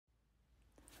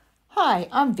Hi,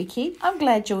 I'm Vicky. I'm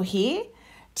glad you're here.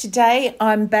 Today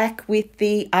I'm back with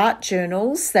the art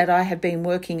journals that I have been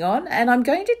working on, and I'm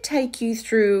going to take you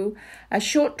through a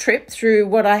short trip through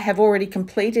what I have already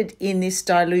completed in this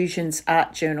Dylusions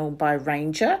art journal by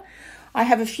Ranger. I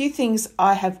have a few things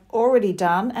I have already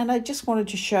done and I just wanted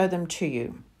to show them to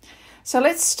you. So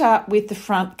let's start with the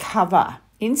front cover.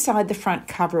 Inside the front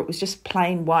cover, it was just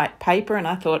plain white paper, and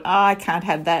I thought, I can't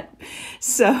have that.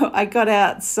 So I got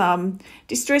out some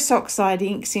Distress Oxide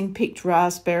inks in Picked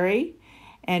Raspberry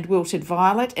and Wilted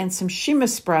Violet and some shimmer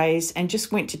sprays and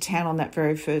just went to town on that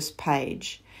very first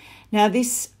page. Now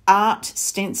this art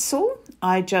stencil,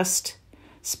 I just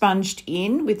sponged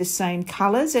in with the same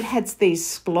colours. It had these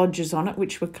splodges on it,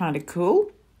 which were kind of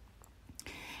cool.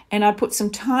 And I put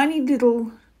some tiny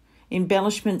little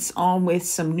embellishments on with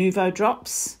some Nuvo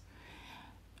drops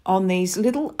on these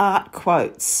little art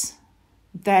quotes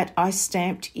that I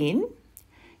stamped in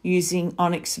using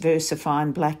Onyx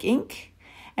Versafine Black Ink.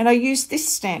 And I used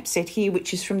this stamp set here,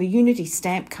 which is from the Unity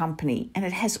Stamp Company, and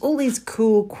it has all these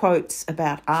cool quotes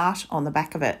about art on the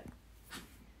back of it.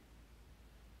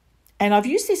 And I've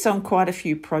used this on quite a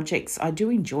few projects. I do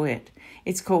enjoy it.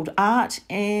 It's called Art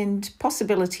and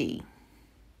Possibility.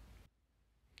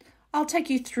 I'll take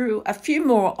you through a few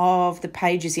more of the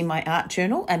pages in my art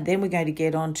journal, and then we're going to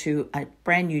get on to a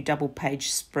brand new double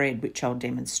page spread, which I'll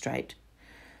demonstrate.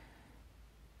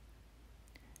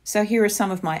 So here are some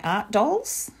of my art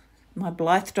dolls, my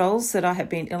Blythe dolls that I have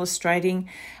been illustrating.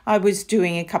 I was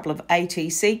doing a couple of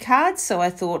ATC cards, so I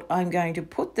thought I'm going to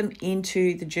put them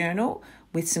into the journal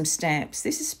with some stamps.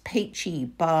 This is Peachy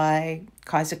by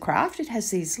Kaiser Craft. It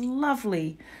has these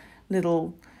lovely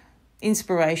little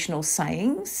inspirational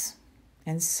sayings.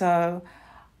 And so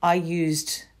I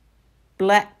used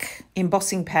black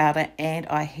embossing powder and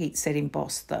I heat set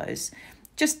embossed those.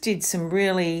 Just did some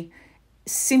really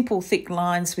simple thick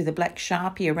lines with a black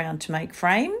sharpie around to make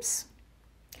frames.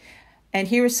 And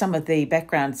here are some of the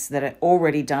backgrounds that are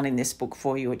already done in this book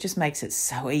for you. It just makes it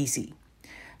so easy.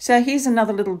 So here's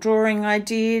another little drawing I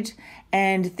did.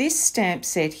 And this stamp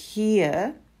set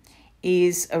here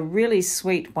is a really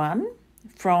sweet one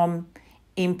from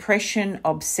Impression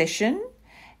Obsession,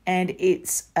 and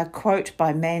it's a quote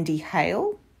by Mandy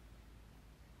Hale,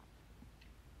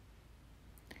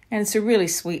 and it's a really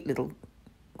sweet little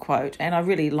quote, and I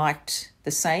really liked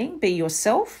the saying, be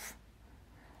yourself,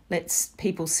 let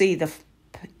people see the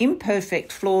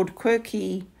imperfect, flawed,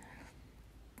 quirky,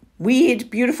 weird,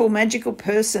 beautiful, magical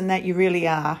person that you really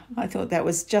are. I thought that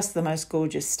was just the most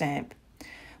gorgeous stamp.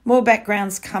 More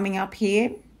backgrounds coming up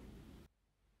here.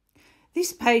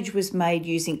 This page was made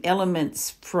using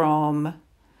elements from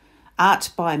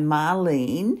Art by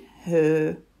Marlene,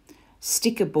 her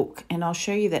sticker book, and I'll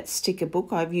show you that sticker book.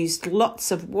 I've used lots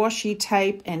of washi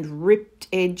tape and ripped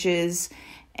edges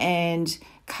and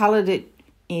coloured it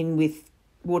in with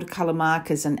watercolour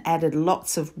markers and added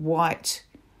lots of white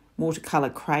watercolour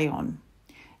crayon.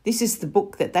 This is the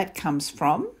book that comes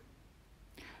from.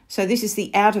 So this is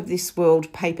the Out of This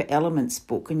World Paper Elements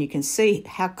book, and you can see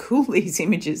how cool these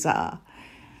images are.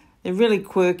 They're really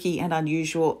quirky and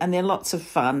unusual, and they're lots of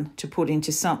fun to put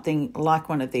into something like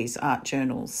one of these art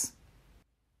journals.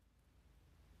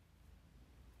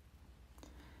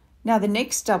 Now the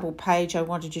next double page I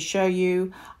wanted to show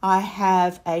you, I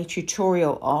have a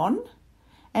tutorial on,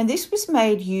 and this was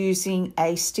made using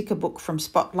a sticker book from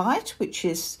Spotlight, which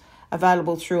is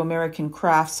available through American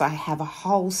Crafts. I have a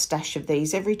whole stash of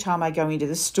these. Every time I go into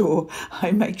the store,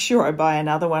 I make sure I buy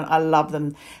another one. I love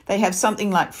them. They have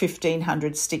something like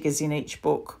 1,500 stickers in each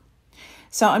book.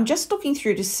 So I'm just looking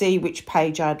through to see which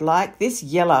page I'd like. This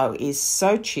yellow is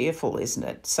so cheerful, isn't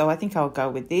it? So I think I'll go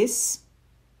with this.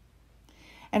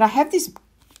 And I have this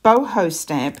boho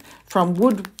stamp from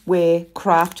Woodware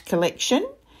Craft Collection.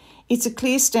 It's a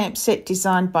clear stamp set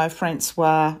designed by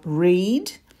Francois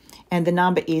Reed, and the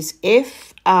number is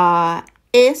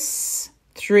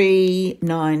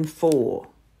FRS394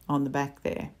 on the back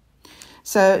there.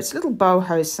 So it's little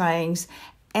boho sayings,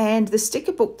 and the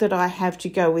sticker book that I have to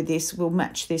go with this will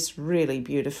match this really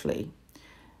beautifully.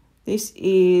 This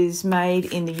is made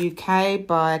in the UK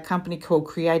by a company called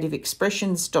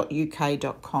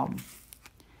creativeexpressions.uk.com.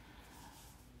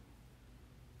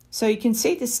 So you can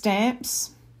see the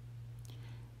stamps,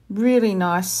 really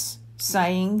nice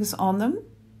sayings on them.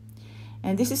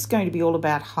 And this is going to be all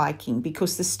about hiking,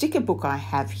 because the sticker book I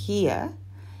have here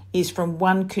is from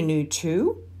One Canoe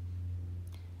Two,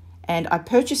 and I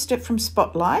purchased it from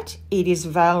Spotlight. It is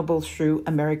available through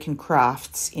American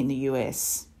Crafts in the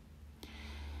US.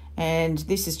 And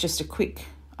this is just a quick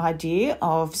idea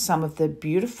of some of the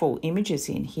beautiful images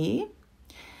in here.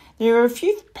 There are a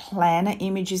few planner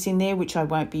images in there which I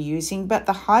won't be using, but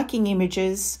the hiking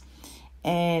images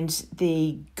and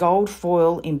the gold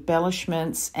foil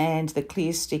embellishments and the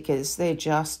clear stickers, they're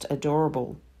just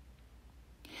adorable.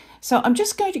 So I'm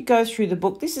just going to go through the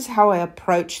book. This is how I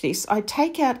approach this. I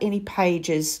take out any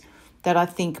pages that I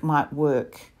think might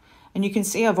work. And you can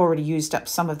see I've already used up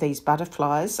some of these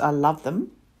butterflies. I love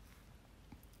them.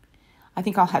 I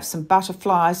think I'll have some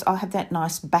butterflies. I'll have that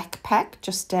nice backpack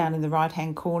just down in the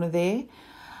right-hand corner there.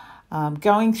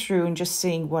 Going through and just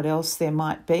seeing what else there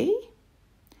might be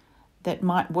that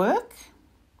might work.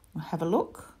 I'll have a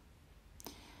look.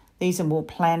 These are more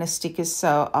planner stickers,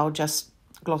 so I'll just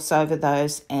gloss over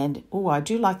those. And oh, I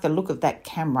do like the look of that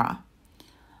camera.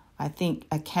 I think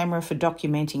a camera for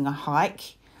documenting a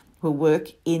hike will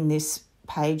work in this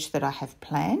page that I have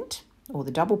planned, or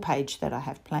the double page that I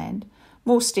have planned.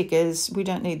 More stickers, we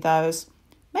don't need those.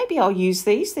 Maybe I'll use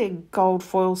these, they're gold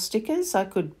foil stickers. I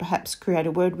could perhaps create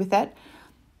a word with that.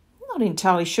 Not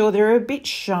entirely sure, they're a bit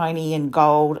shiny and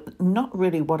gold, not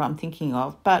really what I'm thinking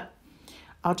of, but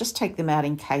I'll just take them out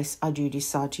in case I do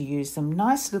decide to use them.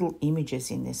 Nice little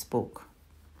images in this book.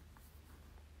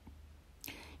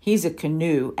 Here's a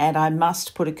canoe, and I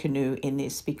must put a canoe in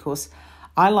this because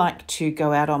I like to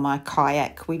go out on my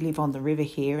kayak. We live on the river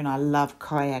here and I love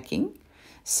kayaking,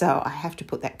 so I have to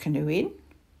put that canoe in.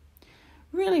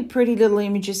 Really pretty little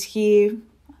images here.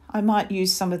 I might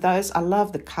use some of those. I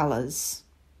love the colours.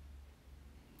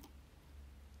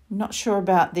 Not sure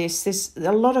about this. There's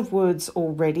a lot of words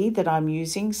already that I'm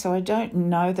using, so I don't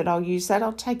know that I'll use that.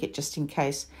 I'll take it just in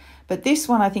case. But this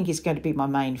one I think is going to be my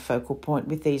main focal point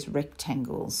with these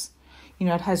rectangles. You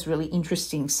know, it has really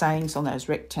interesting sayings on those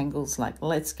rectangles like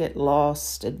let's get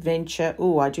lost, adventure.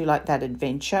 Oh, I do like that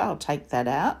adventure. I'll take that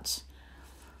out.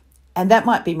 And that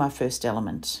might be my first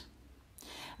element.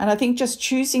 And I think just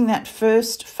choosing that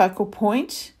first focal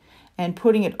point and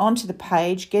putting it onto the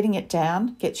page, getting it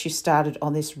down, gets you started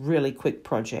on this really quick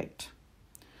project.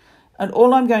 And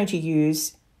all I'm going to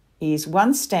use is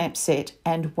one stamp set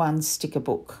and one sticker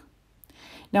book.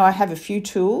 Now I have a few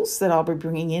tools that I'll be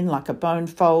bringing in, like a bone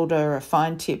folder, a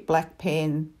fine tip black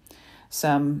pen,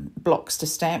 some blocks to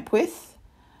stamp with.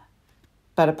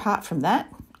 But apart from that,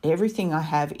 everything I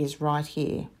have is right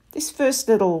here. This first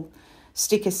little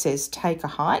sticker says, take a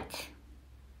hike.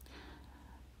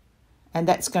 And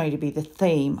that's going to be the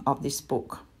theme of this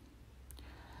book.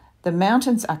 The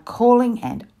mountains are calling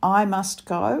and I must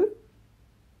go.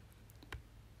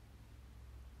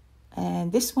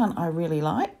 And this one I really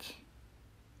like.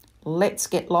 Let's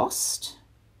get lost,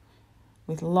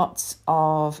 with lots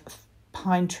of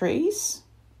pine trees.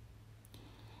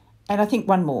 And I think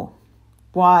one more,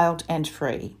 wild and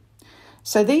free.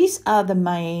 So these are the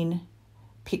main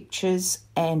pictures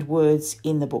and words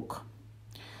in the book.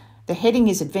 The heading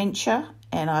is adventure,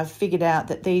 and I've figured out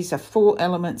that these are 4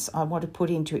 elements I want to put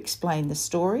in to explain the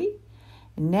story.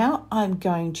 And now I'm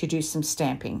going to do some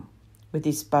stamping with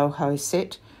this boho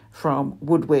set from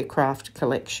Woodware Craft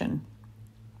Collection.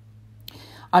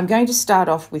 I'm going to start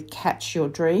off with Catch Your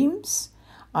Dreams.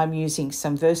 I'm using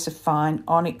some Versafine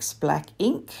Onyx Black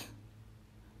Ink.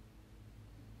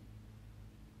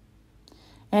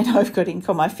 And I've got ink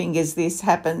on my fingers, this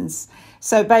happens.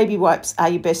 So baby wipes are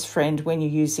your best friend when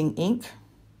you're using ink.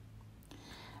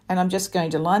 And I'm just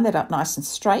going to line that up nice and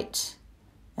straight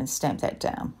and stamp that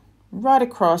down right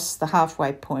across the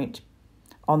halfway point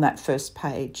on that first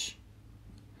page.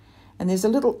 And there's a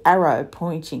little arrow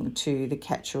pointing to the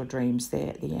Catch Your Dreams there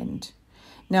at the end.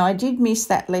 Now I did miss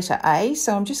that letter A,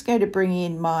 so I'm just going to bring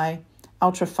in my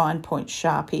ultra fine point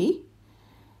Sharpie,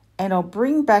 and I'll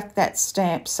bring back that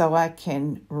stamp so I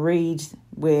can read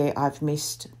where I've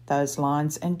missed those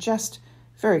lines and just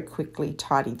very quickly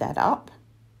tidy that up.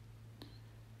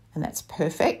 And that's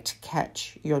perfect.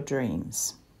 Catch Your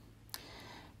Dreams.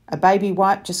 A baby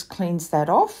wipe just cleans that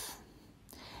off.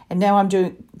 And now I'm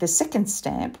doing the second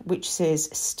stamp, which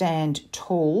says Stand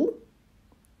Tall.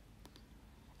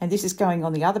 And this is going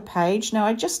on the other page. Now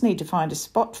I just need to find a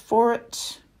spot for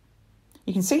it.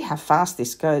 You can see how fast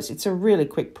this goes. It's a really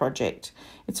quick project.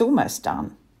 It's almost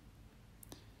done.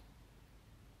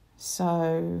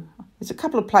 So there's a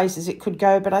couple of places it could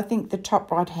go, but I think the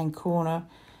top right-hand corner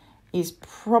is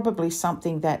probably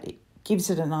something that gives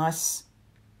it a nice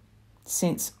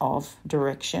sense of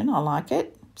direction. I like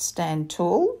it. Stand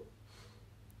Tall.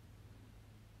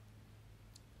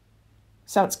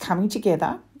 So it's coming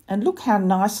together, and look how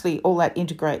nicely all that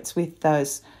integrates with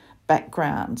those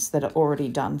backgrounds that are already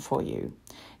done for you.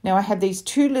 Now I have these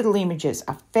 2 little images,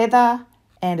 a feather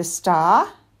and a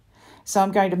star. So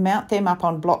I'm going to mount them up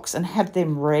on blocks and have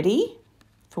them ready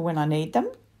for when I need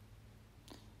them.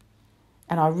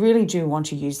 And I really do want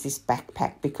to use this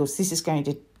backpack because this is going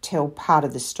to tell part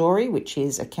of the story, which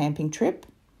is a camping trip.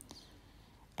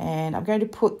 And I'm going to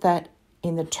put that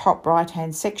in the top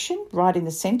right-hand section, right in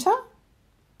the centre.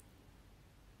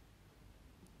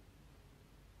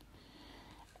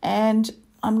 And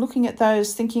I'm looking at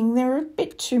those thinking they're a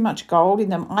bit too much gold in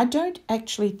them. I don't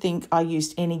actually think I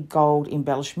used any gold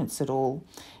embellishments at all.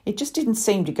 It just didn't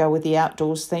seem to go with the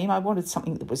outdoors theme. I wanted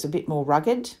something that was a bit more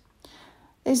rugged.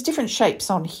 There's different shapes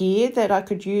on here that I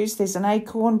could use. There's an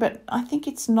acorn, but I think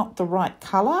it's not the right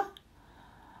colour.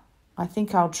 I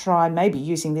think I'll try maybe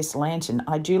using this lantern.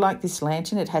 I do like this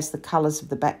lantern. It has the colours of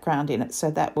the background in it,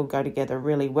 so that will go together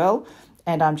really well.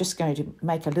 And I'm just going to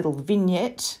make a little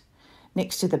vignette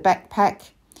next to the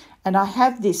backpack. And I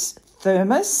have this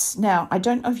thermos. Now, I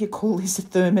don't know if you call this a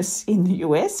thermos in the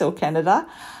US or Canada.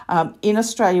 In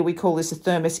Australia, we call this a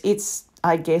thermos. It's,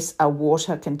 I guess, a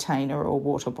water container or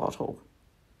water bottle.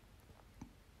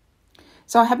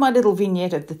 So I have my little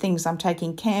vignette of the things I'm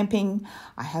taking camping.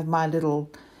 I have my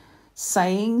little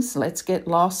sayings, let's get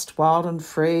lost, wild and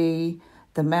free.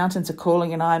 The mountains are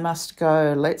calling and I must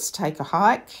go. Let's take a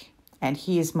hike. And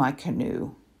here's my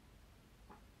canoe.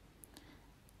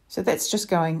 So that's just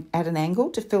going at an angle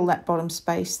to fill that bottom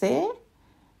space there.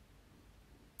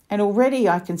 And already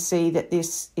I can see that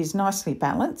this is nicely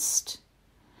balanced.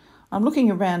 I'm looking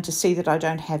around to see that I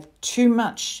don't have too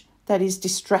much that is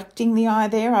distracting the eye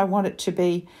there. I want it to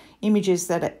be images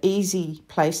that are easy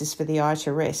places for the eye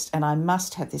to rest, and I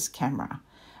must have this camera.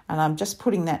 And I'm just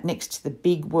putting that next to the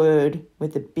big word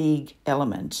with the big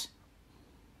element.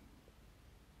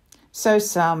 So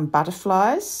some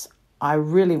butterflies. I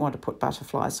really want to put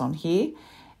butterflies on here.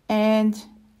 And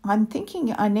I'm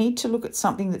thinking I need to look at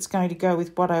something that's going to go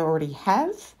with what I already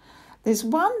have. There's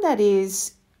one that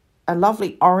is a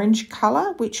lovely orange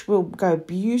colour, which will go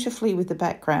beautifully with the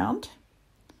background.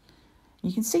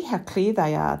 You can see how clear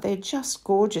they are. They're just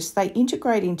gorgeous. They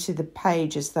integrate into the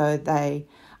page as though they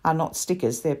are not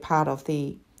stickers. They're part of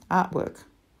the artwork.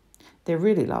 They're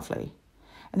really lovely.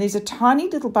 And there's a tiny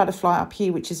little butterfly up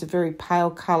here, which is a very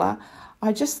pale colour.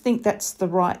 I just think that's the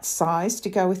right size to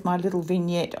go with my little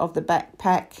vignette of the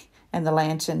backpack and the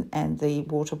lantern and the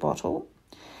water bottle.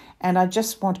 And I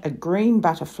just want a green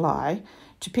butterfly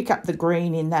to pick up the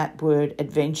green in that word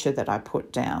adventure that I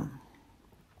put down.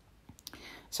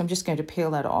 So I'm just going to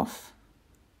peel that off.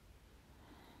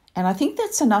 And I think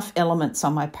that's enough elements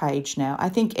on my page now. I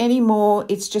think any more,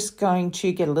 it's just going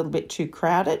to get a little bit too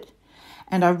crowded.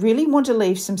 And I really want to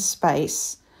leave some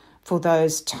space for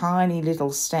those tiny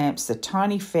little stamps, the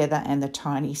tiny feather and the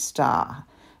tiny star.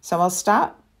 So I'll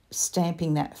start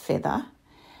stamping that feather.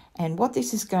 And what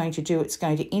this is going to do, it's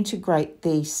going to integrate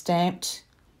the stamped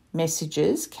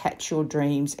messages, catch your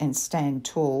dreams and stand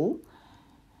tall,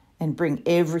 and bring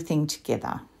everything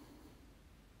together.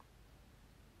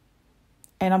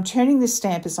 And I'm turning the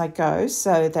stamp as I go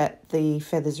so that the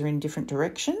feathers are in different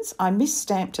directions. I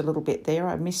misstamped a little bit there.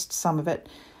 I missed some of it,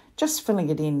 just filling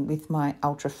it in with my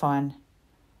ultrafine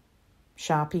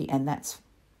sharpie, and that's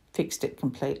fixed it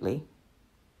completely.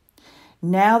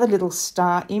 Now the little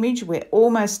star image, we're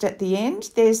almost at the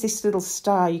end. There's this little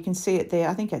star, you can see it there.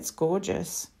 I think that's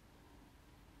gorgeous.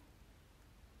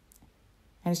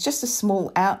 And it's just a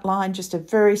small outline, just a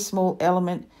very small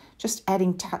element, just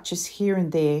adding touches here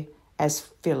and there as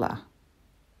filler.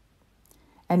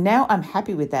 And now I'm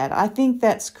happy with that. I think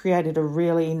that's created a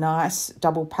really nice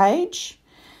double page.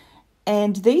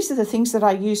 And these are the things that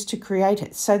I used to create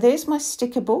it. So there's my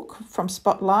sticker book from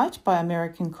Spotlight by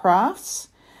American Crafts.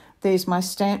 There's my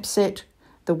stamp set,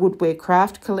 the Woodware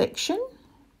Craft Collection.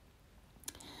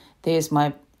 There's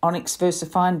my Onyx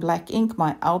Versafine Black Ink,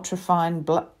 my ultrafine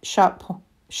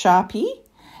Sharpie,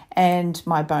 and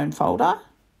my bone folder,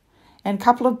 and a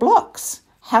couple of blocks.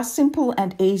 How simple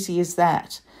and easy is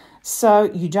that? So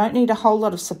you don't need a whole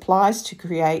lot of supplies to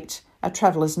create a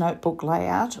traveller's notebook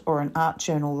layout or an art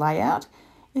journal layout.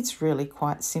 It's really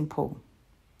quite simple.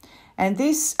 And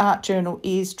this art journal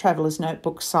is traveller's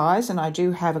notebook size, and I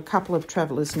do have a couple of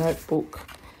traveller's notebook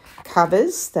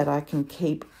covers that I can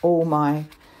keep all my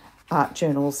art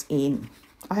journals in.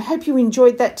 I hope you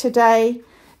enjoyed that today.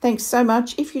 Thanks so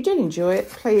much. If you did enjoy it,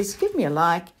 please give me a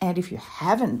like. And if you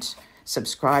haven't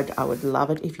subscribed, I would love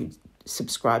it if you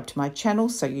subscribe to my channel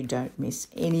so you don't miss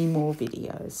any more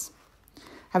videos.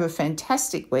 Have a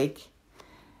fantastic week.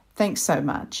 Thanks so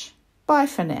much. Bye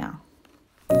for now.